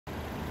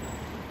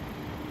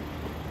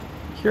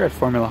Here at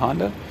Formula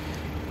Honda,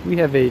 we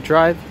have a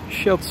Drive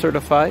Shield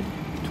certified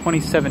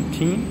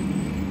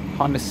 2017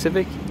 Honda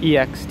Civic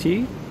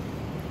EXT.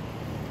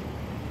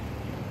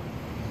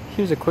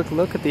 Here's a quick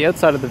look at the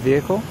outside of the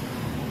vehicle.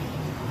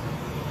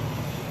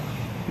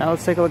 Now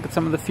let's take a look at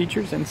some of the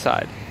features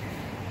inside.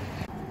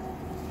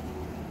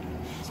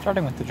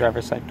 Starting with the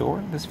driver's side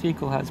door, this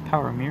vehicle has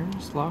power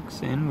mirrors,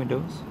 locks, and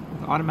windows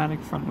with automatic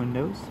front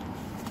windows.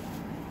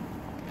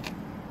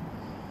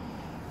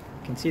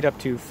 You can seat up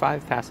to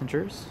 5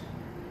 passengers,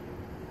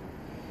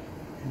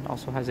 and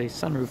also has a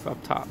sunroof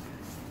up top.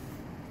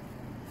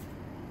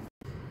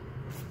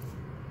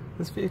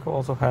 This vehicle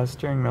also has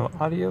steering wheel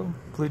audio,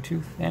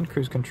 Bluetooth, and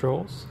cruise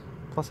controls,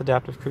 plus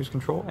adaptive cruise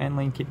control and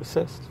lane keep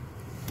assist.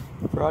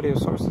 For audio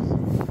sources,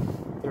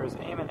 there is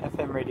AM and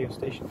FM radio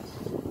stations,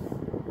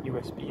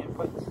 USB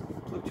inputs,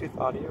 Bluetooth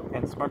audio,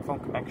 and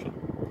smartphone connection.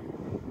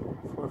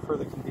 For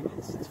further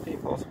convenience, this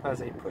vehicle also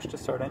has a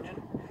push-to-start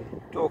engine,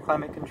 dual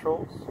climate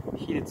controls,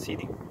 heated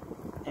seating,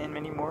 and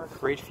many more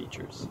great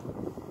features.